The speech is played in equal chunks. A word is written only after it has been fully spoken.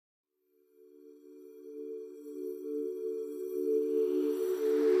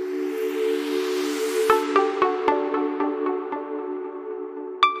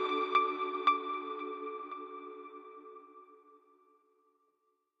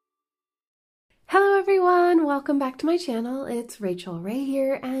welcome back to my channel. It's Rachel Ray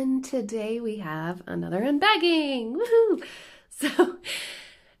here, and today we have another unbagging. Woohoo! So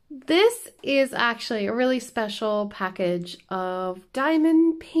this is actually a really special package of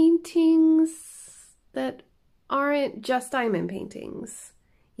diamond paintings that aren't just diamond paintings.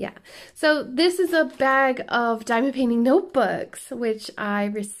 Yeah, so this is a bag of diamond painting notebooks, which I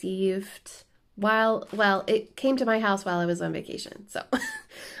received while, well, it came to my house while I was on vacation. So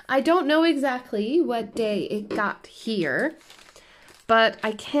I don't know exactly what day it got here, but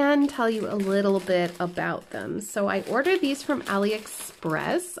I can tell you a little bit about them. So I ordered these from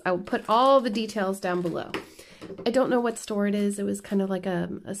AliExpress. I will put all the details down below. I don't know what store it is. It was kind of like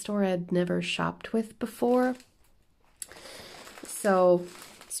a store I'd never shopped with before. So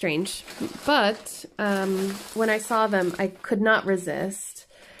strange. But when I saw them, I could not resist.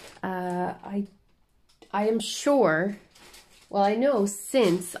 I am sure, well, I know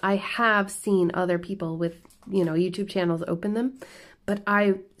since I have seen other people with, you know, YouTube channels open them, but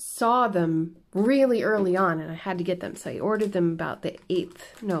I saw them really early on and I had to get them. So I ordered them about the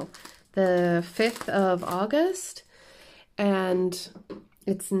 5th of August, and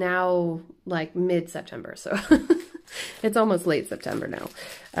it's now like mid-September. So it's almost late September now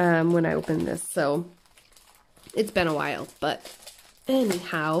when I opened this. So it's been a while, but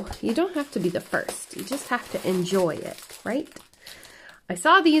anyhow, you don't have to be the first. You just have to enjoy it, right? I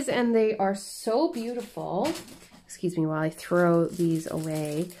saw these and they are so beautiful. Excuse me while I throw these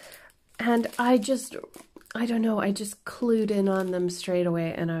away. And I don't know, I just clued in on them straight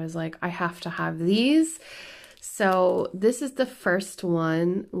away and I was like, I have to have these. So this is the first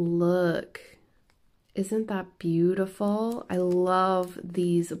one. Look, isn't that beautiful? I love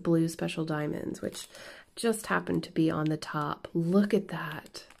these blue special diamonds, which just happened to be on the top. Look at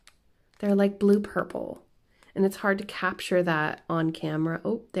that. They're like blue purple, and it's hard to capture that on camera.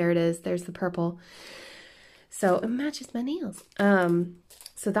 Oh, there it is. There's the purple. So it matches my nails. So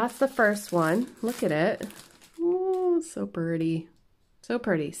that's the first one. Look at it. Oh, so pretty. So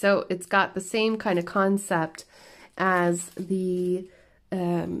pretty. So it's got the same kind of concept as the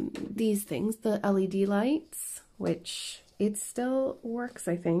these things, the LED lights, which it still works,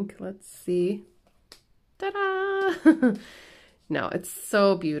 I think. Let's see. Ta-da! No, it's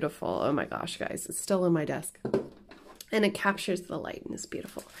so beautiful. Oh my gosh, guys, it's still on my desk. And it captures the light and it's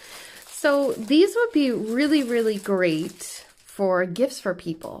beautiful. So these would be really, really great for gifts for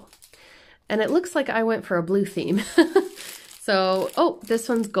people. And it looks like I went for a blue theme. So, oh, this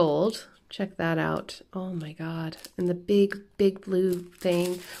one's gold. Check that out. Oh my God. And the big, big blue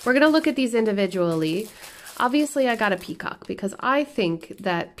thing. We're going to look at these individually. Obviously, I got a peacock because I think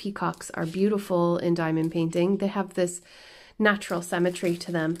that peacocks are beautiful in diamond painting. They have this natural symmetry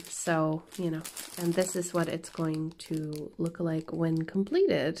to them. So, you know, and this is what it's going to look like when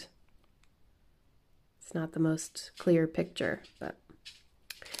completed. It's not the most clear picture, but...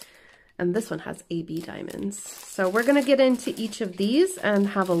 And this one has AB diamonds. So we're going to get into each of these and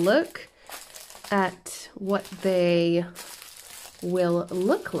have a look at what they will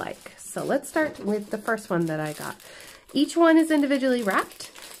look like. So let's start with the first one that I got. Each one is individually wrapped,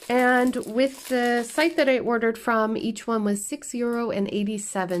 and with the site that I ordered from, each one was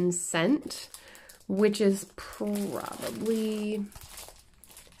 €6.87, which is probably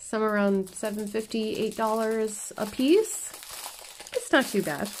somewhere around $7.50, $8 a piece. It's not too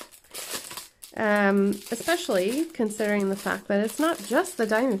bad. Especially considering the fact that it's not just the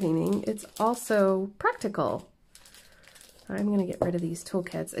diamond painting, it's also practical. I'm going to get rid of these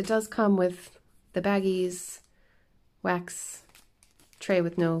toolkits. It does come with the baggies, wax, tray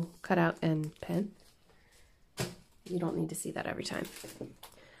with no cutout, and pen. You don't need to see that every time.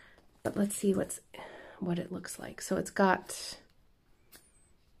 But let's see what it looks like. So it's got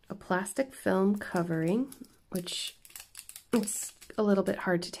a plastic film covering, which it's a little bit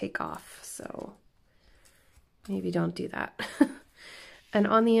hard to take off, so maybe don't do that. And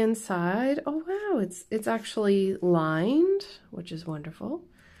on the inside, oh wow, it's actually lined, which is wonderful.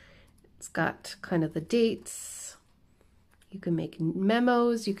 It's got kind of the dates. You can make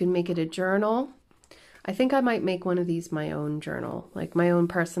memos, you can make it a journal. I think I might make one of these my own journal, like my own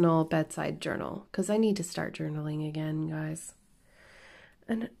personal bedside journal, because I need to start journaling again, guys.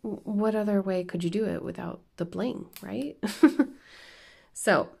 And what other way could you do it without the bling, right?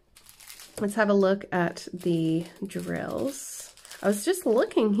 So let's have a look at the drills. I was just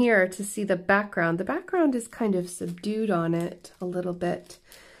looking here to see the background. The background is kind of subdued on it a little bit,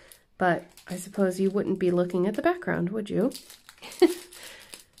 but I suppose you wouldn't be looking at the background, would you?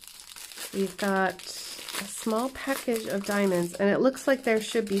 We've got a small package of diamonds, and it looks like there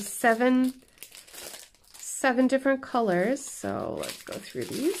should be seven different colors. So let's go through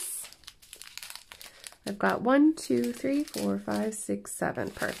these. I've got 1, 2, 3, 4, 5, 6, 7.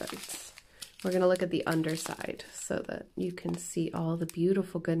 Perfect. We're going to look at the underside so that you can see all the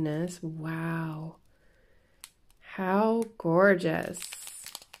beautiful goodness. Wow. How gorgeous.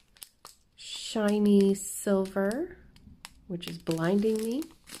 Shiny silver, which is blinding me.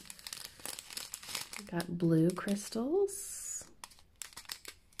 Got blue crystals.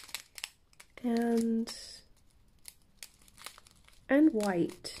 And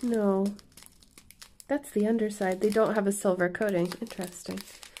white. No. That's the underside. They don't have a silver coating. Interesting.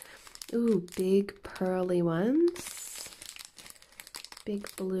 Ooh, big pearly ones.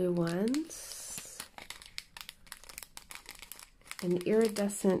 Big blue ones. An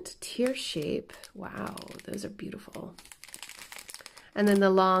iridescent tear shape. Wow, those are beautiful. And then the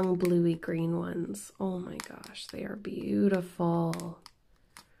long bluey green ones. Oh my gosh, they are beautiful.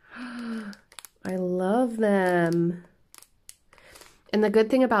 I love them. And the good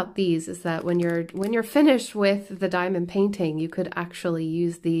thing about these is that when you're finished with the diamond painting, you could actually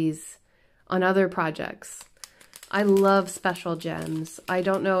use these on other projects. I love special gems. I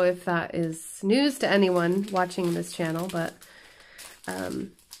don't know if that is news to anyone watching this channel, but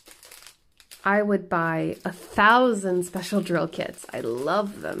I would buy 1,000 special drill kits. I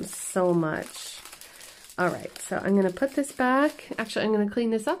love them so much. All right, so I'm gonna put this back. Actually, I'm gonna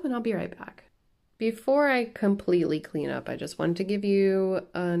clean this up and I'll be right back. Before I completely clean up, I just wanted to give you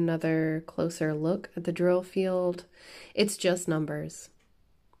another closer look at the drill field. It's just numbers.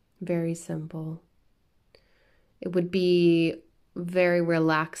 Very simple. It would be very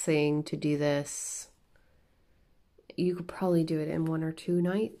relaxing to do this. You could probably do it in 1 or 2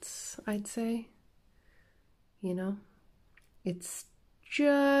 nights, I'd say. You know? It's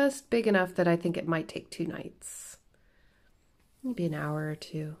just big enough that I think it might take 2 nights. Maybe an hour or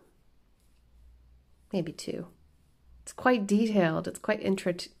 2. Maybe 2. It's quite detailed. It's quite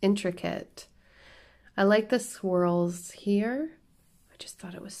intricate. I like the swirls here. I just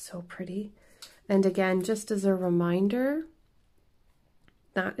thought it was so pretty. And again, just as a reminder,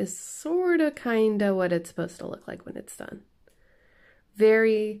 that is sort of kind of what it's supposed to look like when it's done.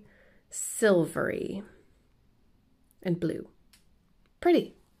 Very silvery and blue.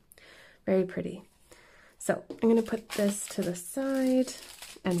 Pretty. Very pretty. So I'm going to put this to the side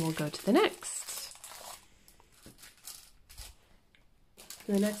and we'll go to the next.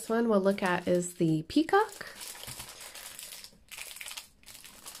 The next one we'll look at is the peacock.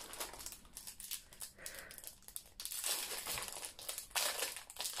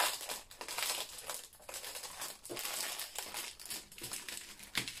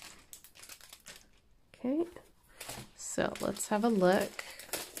 Okay, so let's have a look.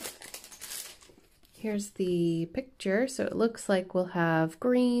 Here's the picture. So it looks like we'll have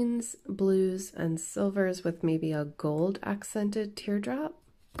greens, blues, and silvers with maybe a gold accented teardrop.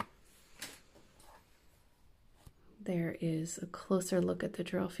 There is a closer look at the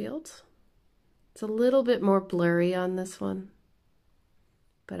drill field. It's a little bit more blurry on this one,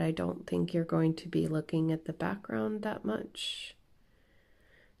 but I don't think you're going to be looking at the background that much.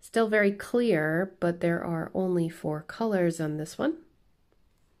 Still very clear, but there are only 4 colors on this one.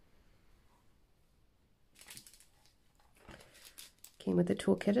 Came with a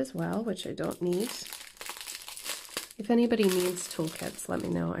toolkit as well, which I don't need. If anybody needs toolkits, let me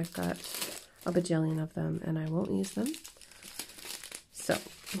know. I've got a bajillion of them and I won't use them. So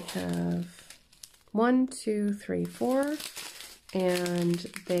we have 1, 2, 3, 4, and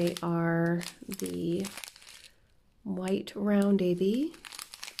they are the white round AB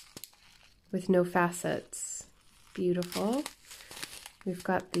with no facets. Beautiful. We've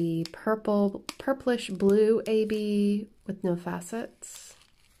got the purplish blue AB with no facets.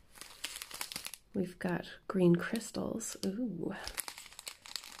 We've got green crystals. Ooh.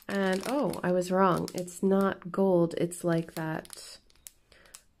 And oh, I was wrong. It's not gold. It's like that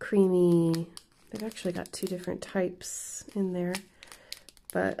creamy, they've actually got 2 different types in there,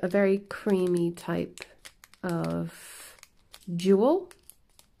 but a very creamy type of jewel.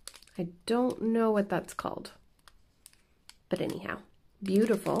 I don't know what that's called, but anyhow,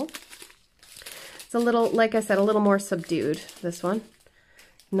 beautiful. It's a little, like I said, a little more subdued, this one.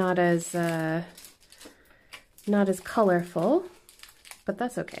 Not as colorful, but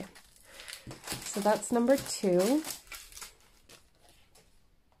that's okay. So that's number 2.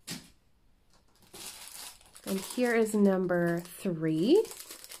 And here is number 3.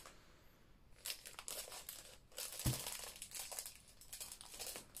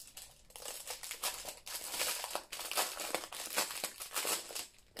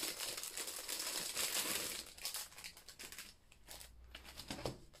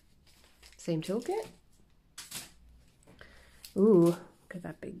 Same toolkit. Ooh, look at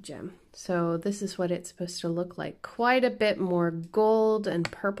that big gem. So this is what it's supposed to look like. Quite a bit more gold and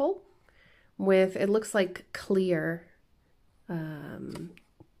purple with, it looks like clear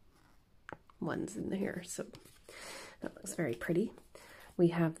ones in here. So that looks very pretty. We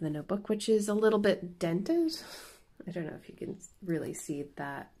have the notebook, which is a little bit dented. I don't know if you can really see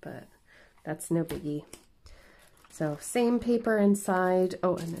that, but that's no biggie. So same paper inside.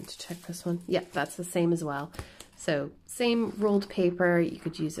 Oh, I meant to check this one. Yeah, that's the same as well. So same ruled paper. You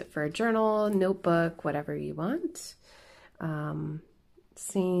could use it for a journal, notebook, whatever you want.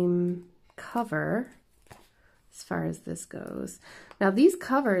 Same cover as far as this goes. Now these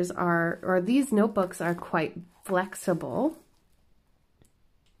covers are, or these notebooks are quite flexible.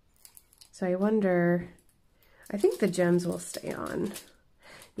 So I wonder, I think the gems will stay on.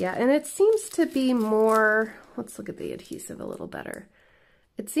 Yeah, and it seems to be more, let's look at the adhesive a little better.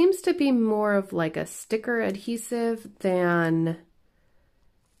 It seems to be more of like a sticker adhesive than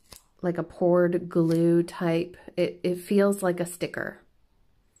like a poured glue type. It feels like a sticker.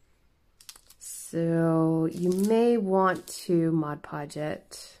 So you may want to Mod Podge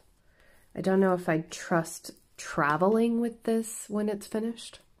it. I don't know if I'd trust traveling with this when it's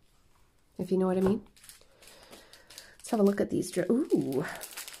finished, if you know what I mean. Let's have a look at these. Ooh,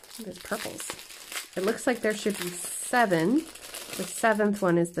 there's purples. It looks like there should be 7. The 7th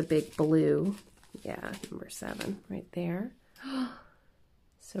one is the big blue. Yeah, number 7 right there.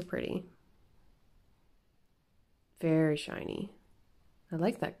 So pretty. Very shiny. I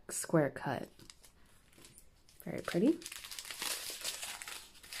like that square cut. Very pretty.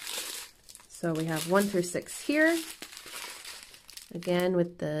 So we have 1 through 6 here. Again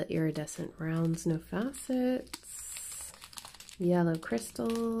with the iridescent rounds, no facets. Yellow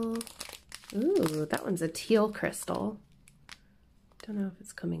crystal. Ooh, that one's a teal crystal. Don't know if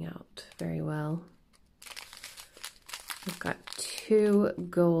it's coming out very well. We've got 2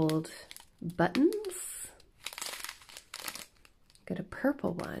 gold buttons. Got a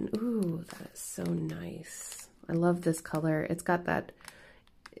purple one. Ooh, that is so nice. I love this color. It's got that,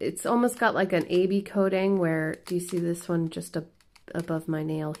 it's almost got like an AB coating where, do you see this one just above my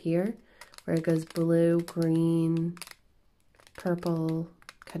nail here? Where it goes blue, green, purple,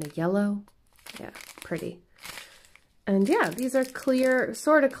 kind of yellow. Yeah, pretty. And yeah, these are clear,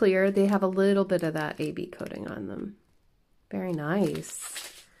 sort of clear. They have a little bit of that AB coating on them. Very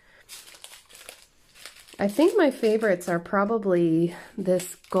nice. I think my favorites are probably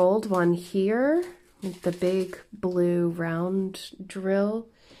this gold one here with the big blue round drill,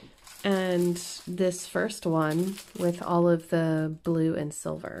 and this first one with all of the blue and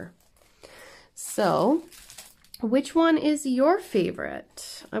silver. So, which one is your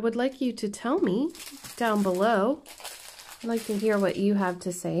favorite? I would like you to tell me down below. I'd like to hear what you have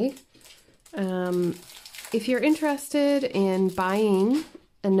to say. If you're interested in buying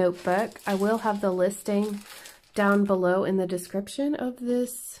a notebook, I will have the listing down below in the description of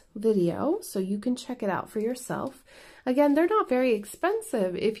this video, so you can check it out for yourself. Again, they're not very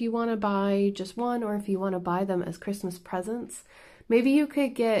expensive if you want to buy just one, or if you want to buy them as Christmas presents. Maybe you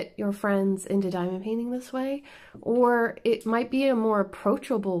could get your friends into diamond painting this way, or it might be a more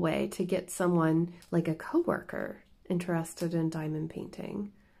approachable way to get someone like a coworker interested in diamond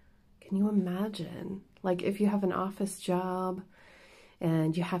painting. Can you imagine? Like if you have an office job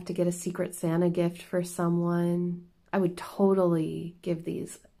and you have to get a Secret Santa gift for someone, I would totally give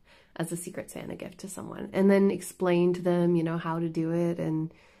these as a Secret Santa gift to someone, and then explain to them, you know, how to do it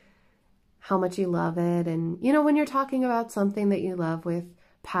and how much you love it. And, you know, when you're talking about something that you love with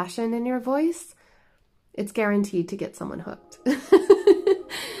passion in your voice, it's guaranteed to get someone hooked.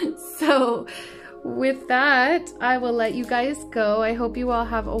 So with that, I will let you guys go. I hope you all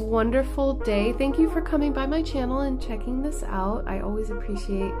have a wonderful day. Thank you for coming by my channel and checking this out. I always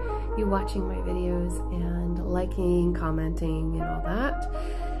appreciate you watching my videos and liking, commenting, and all that.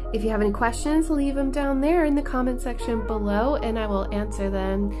 If you have any questions, leave them down there in the comment section below, and I will answer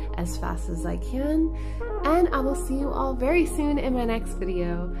them as fast as I can. And I will see you all very soon in my next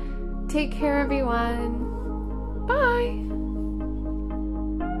video. Take care, everyone. Bye.